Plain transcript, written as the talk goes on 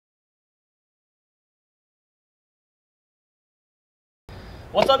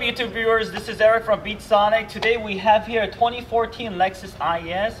What's up YouTube viewers, this is Eric from BeatSonic. Today we have here a 2014 Lexus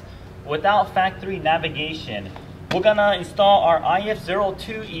IS without factory navigation. We're gonna install our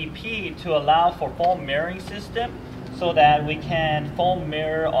IF-02EP to allow for phone mirroring system so that we can phone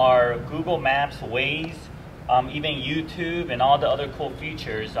mirror our Google Maps, Waze, even YouTube and all the other cool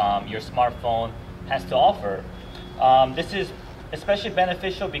features your smartphone has to offer. This is especially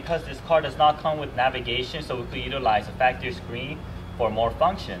beneficial because this car does not come with navigation, so we could utilize a factory screen for more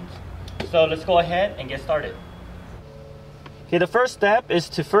functions. So let's go ahead and get started. Okay, the first step is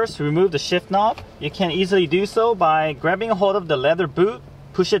to first remove the shift knob. You can easily do so by grabbing a hold of the leather boot,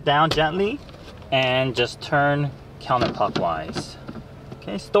 push it down gently, and just turn counterclockwise.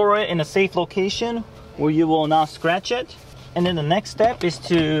 Okay, store it in a safe location where you will not scratch it. And then the next step is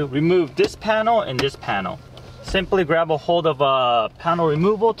to remove this panel and this panel. Simply grab a hold of a panel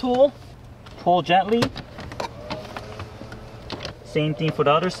removal tool, pull gently. Same thing for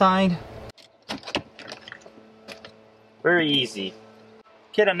the other side. Very easy.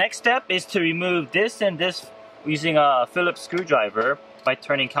 Okay, the next step is to remove this and this using a Phillips screwdriver by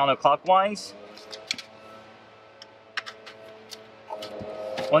turning counterclockwise.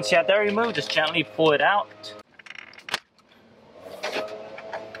 Once you have that removed, just gently pull it out.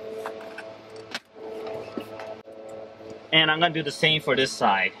 And I'm gonna do the same for this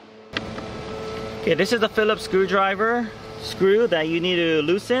side. Okay, this is the Phillips screwdriver screw that you need to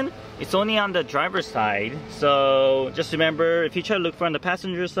loosen. It's only on the driver's side, so just remember, if you try to look for on the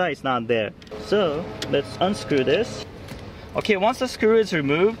passenger side, it's not there. So let's unscrew this. Okay, once the screw is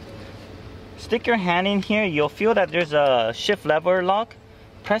removed, stick your hand in here. You'll feel that there's a shift lever lock.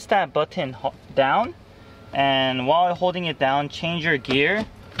 Press that button down, and while holding it down, change your gear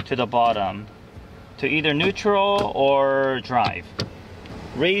to the bottom to either neutral or drive.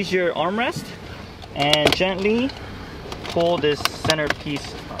 Raise your armrest and gently pull this center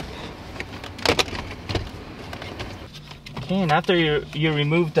piece up. Okay, and after you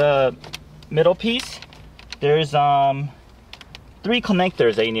remove the middle piece, there's 3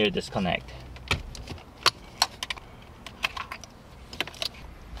 connectors that you need to disconnect.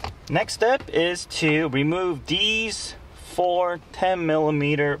 Next step is to remove these 4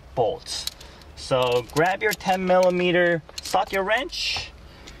 10mm bolts. So grab your 10mm socket wrench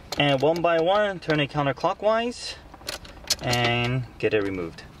and one by one turn it counterclockwise and get it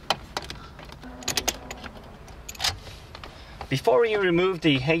removed. Before you remove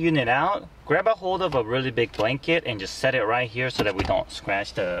the head unit out, grab a hold of a really big blanket and just set it right here so that we don't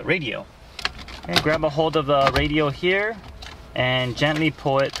scratch the radio. And grab a hold of the radio here and gently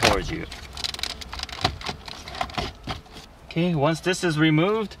pull it towards you. Okay, once this is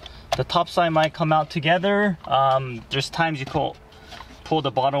removed, the top side might come out together. There's times you pull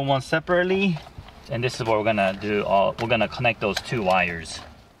the bottom one separately. And this is what we're gonna do. We're gonna connect those 2 wires.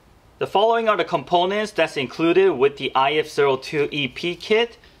 The following are the components that's included with the IF-02EP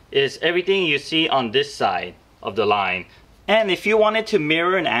kit. Is everything you see on this side of the line. And if you wanted to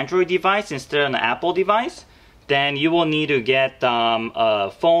mirror an Android device instead of an Apple device, then you will need to get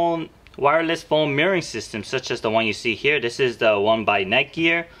a wireless phone mirroring system such as the one you see here. This is the one by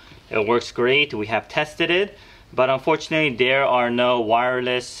Netgear. It works great. We have tested it. But unfortunately, there are no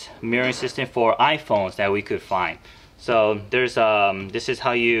wireless mirroring system for iPhones that we could find. So there's this is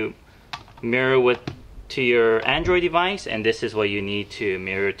how you mirror to your Android device, and this is what you need to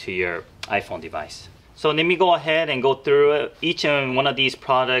mirror to your iPhone device. So let me go ahead and go through each and one of these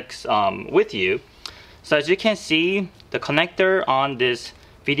products with you. So as you can see, the connector on this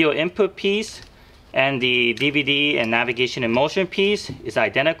video input piece and the DVD and navigation and motion piece is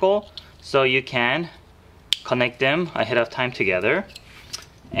identical, so you can connect them ahead of time together.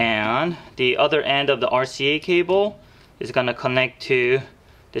 And the other end of the RCA cable is going to connect to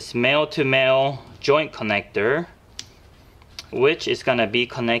this male-to-male joint connector, which is going to be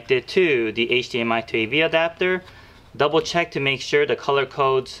connected to the HDMI to AV adapter. Double check to make sure the color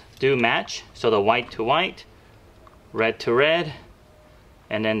codes do match, so the white to white, red to red,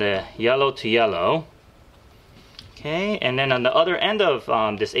 and then the yellow to yellow. Okay, and then on the other end of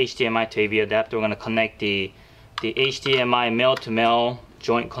this HDMI to AV adapter, we're going to connect the HDMI male-to-male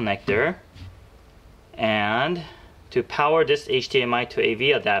joint connector. And to power this HDMI to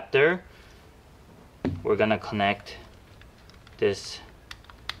AV adapter, we're going to connect this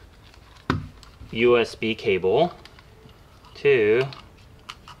USB cable to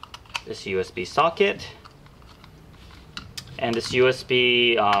this USB socket. And this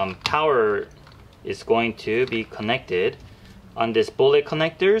USB power is going to be connected on this bullet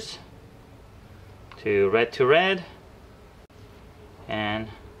connectors to red and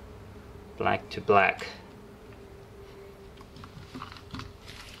black to black.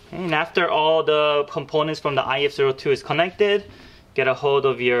 And after all the components from the IF-02 is connected, get a hold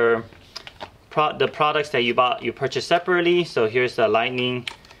of your the products that you purchased separately. So here's the Lightning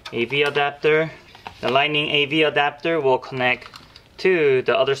AV adapter. The Lightning AV adapter will connect to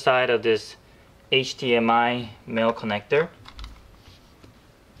the other side of this HDMI male connector,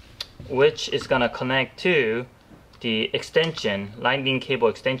 which is gonna connect to the extension, lightning cable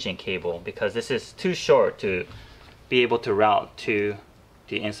extension cable, because this is too short to be able to route to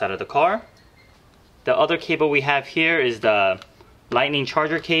the inside of the car. The other cable we have here is the lightning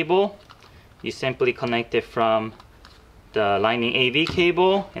charger cable. You simply connect it from the lightning AV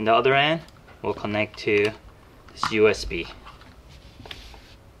cable, and the other end will connect to this USB.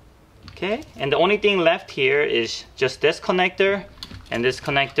 Okay, and the only thing left here is just this connector and this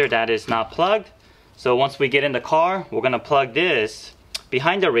connector that is not plugged. So once we get in the car, we're gonna plug this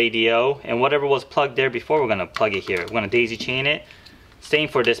behind the radio, and whatever was plugged there before, we're gonna plug it here. We're gonna daisy chain it. Same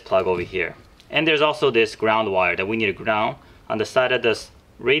for this plug over here. And there's also this ground wire that we need to ground on the side of this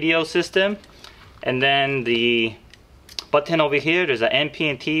radio system. And then the button over here, there's an MP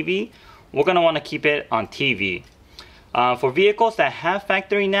and TV. We're gonna wanna keep it on TV. For vehicles that have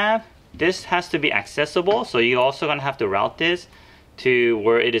factory nav, this has to be accessible, so you're also gonna have to route this to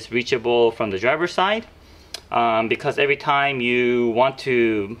where it is reachable from the driver's side, because every time you want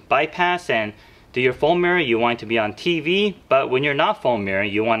to bypass and do your phone mirror, you want it to be on TV, but when you're not phone mirror,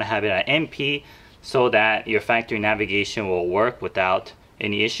 you want to have it at MP so that your factory navigation will work without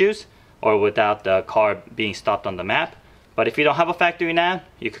any issues or without the car being stopped on the map. But if you don't have a factory nav,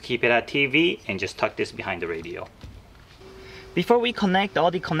 you could keep it at TV and just tuck this behind the radio. Before we connect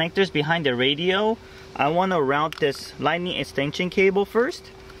all the connectors behind the radio, I want to route this lightning extension cable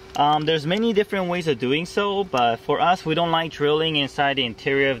first. There's many different ways of doing so, but for us, we don't like drilling inside the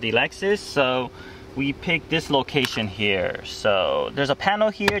interior of the Lexus, so we picked this location here. So there's a panel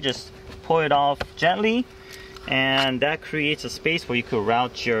here, just pull it off gently, and that creates a space where you could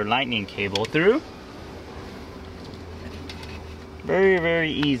route your lightning cable through. Very,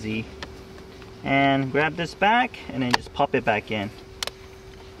 very easy. And grab this back and then just pop it back in.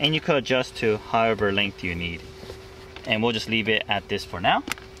 And you could adjust to however length you need. And we'll just leave it at this for now.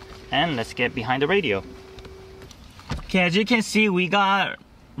 And let's get behind the radio. Okay, as you can see, we got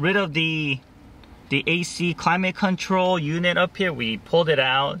rid of the AC climate control unit up here. We pulled it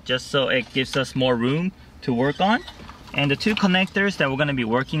out just so it gives us more room to work on. And the two connectors that we're gonna be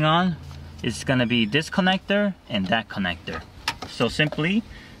working on is gonna be this connector and that connector. So simply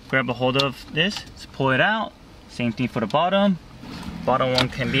grab a hold of this, let's pull it out. Same thing for the bottom. Bottom one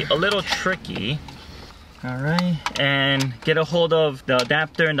can be a little tricky. All right, and get a hold of the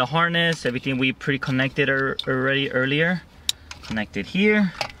adapter and the harness, everything we pre-connected already earlier. Connect it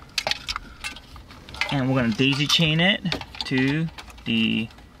here. And we're gonna daisy chain it to the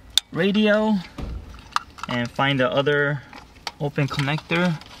radio and find the other open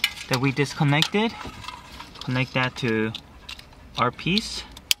connector that we disconnected. Connect that to our piece,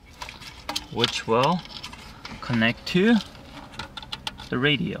 which will connect to the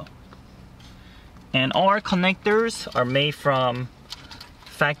radio. And all our connectors are made from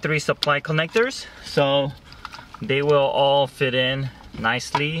factory supply connectors, so they will all fit in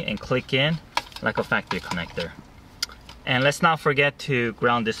nicely and click in like a factory connector. And let's not forget to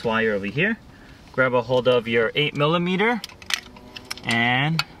ground this wire over here. Grab a hold of your 8mm,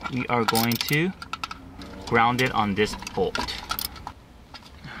 and we are going to ground it on this bolt.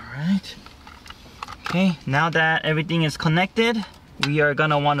 Alright. Okay, now that everything is connected, we are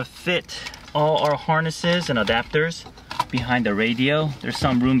gonna want to fit all our harnesses and adapters behind the radio. There's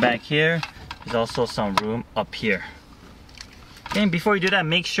some room back here. There's also some room up here. Okay, and before you do that,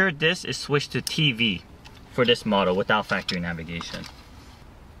 make sure this is switched to TV for this model without factory navigation.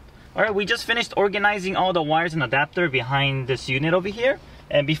 Alright, we just finished organizing all the wires and adapter behind this unit over here.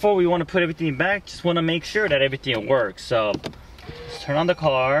 And before we want to put everything back, just want to make sure that everything works. So, let's turn on the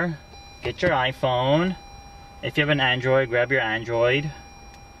car, get your iPhone. If you have an Android, grab your Android.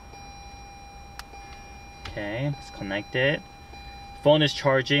 Okay, let's connect it. Phone is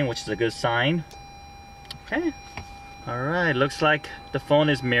charging, which is a good sign. Okay. Alright, looks like the phone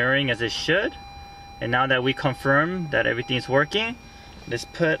is mirroring as it should. And now that we confirm that everything is working, let's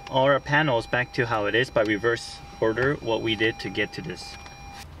put all our panels back to how it is by reverse order what we did to get to this.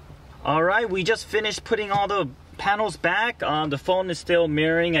 Alright, we just finished putting all the panels back. The phone is still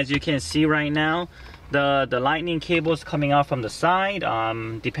mirroring, as you can see right now. The lightning cable is coming out from the side.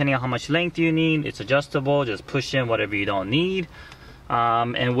 Depending on how much length you need, it's adjustable. Just push in whatever you don't need.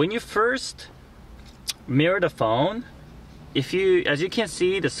 And when you first mirror the phone, as you can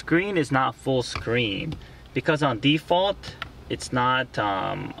see, the screen is not full screen, because on default it's not,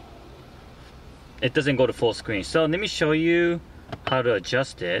 it doesn't go to full screen. So let me show you how to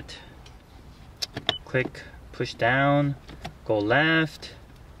adjust it. Click, push down, go left,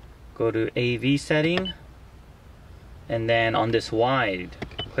 go to AV setting, and then on this wide,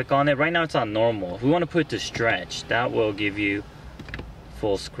 click on it. Right now it's on normal. If we want to put it to stretch, that will give you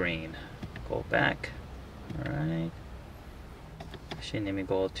full screen. Go back. Alright. Actually, let me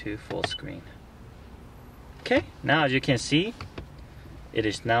go to full screen. Okay, now as you can see, it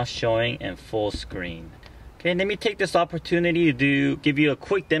is now showing in full screen. Okay, let me take this opportunity to give you a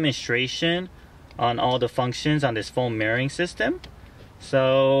quick demonstration on all the functions on this phone mirroring system.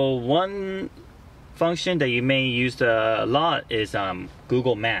 So one function that you may use a lot is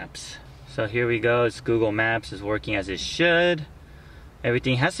Google Maps. So here we go, it's Google Maps is working as it should.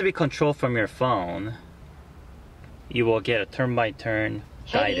 Everything has to be controlled from your phone. You will get a turn-by-turn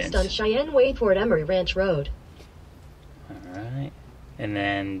guidance. Head east on Cheyenne Way toward Emery Ranch Road. Alright, and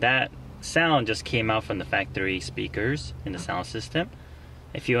then that sound just came out from the factory speakers in the sound system.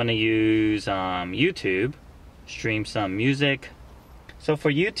 If you want to use YouTube, stream some music. So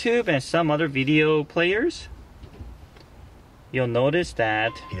for YouTube and some other video players, you'll notice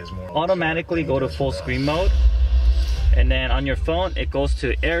that automatically go to full screen mode, and then on your phone it goes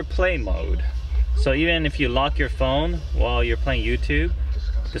to AirPlay mode. So even if you lock your phone while you're playing YouTube,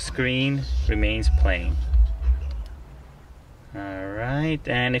 the screen remains playing. Alright,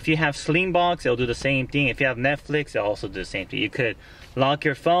 and if you have Slimbox, it'll do the same thing. If you have Netflix, it'll also do the same thing. You could lock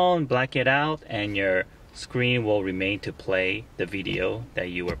your phone, black it out, and your screen will remain to play the video that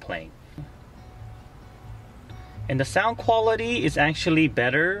you were playing. And the sound quality is actually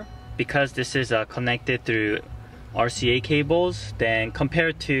better because this is connected through RCA cables than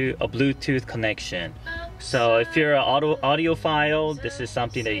compared to a Bluetooth connection. So if you're an audiophile, this is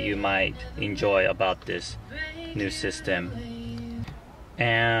something that you might enjoy about this new system.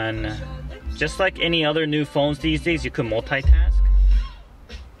 And just like any other new phones these days, you can multitask.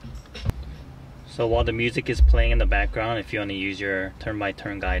 So while the music is playing in the background, if you want to use your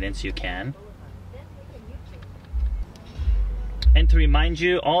turn-by-turn guidance, you can. And to remind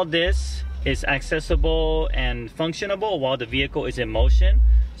you, all this is accessible and functionable while the vehicle is in motion.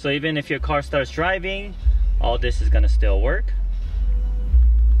 So even if your car starts driving, all this is going to still work.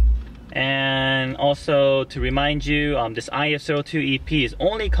 And also to remind you, this IF-02EP is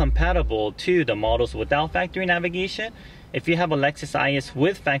only compatible to the models without factory navigation. If you have a Lexus IS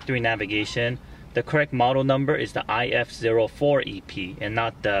with factory navigation, the correct model number is the IF-04EP and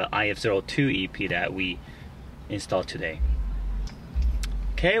not the IF-02EP that we installed today.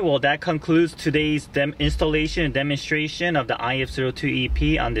 Okay, well that concludes today's installation and demonstration of the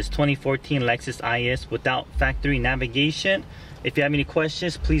IF-02EP on this 2014 Lexus IS without factory navigation. If you have any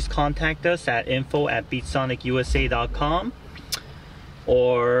questions, please contact us at info@beatsonikusa.com.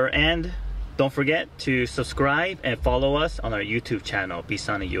 And don't forget to subscribe and follow us on our YouTube channel,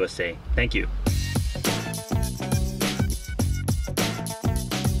 BeatSonic USA. Thank you.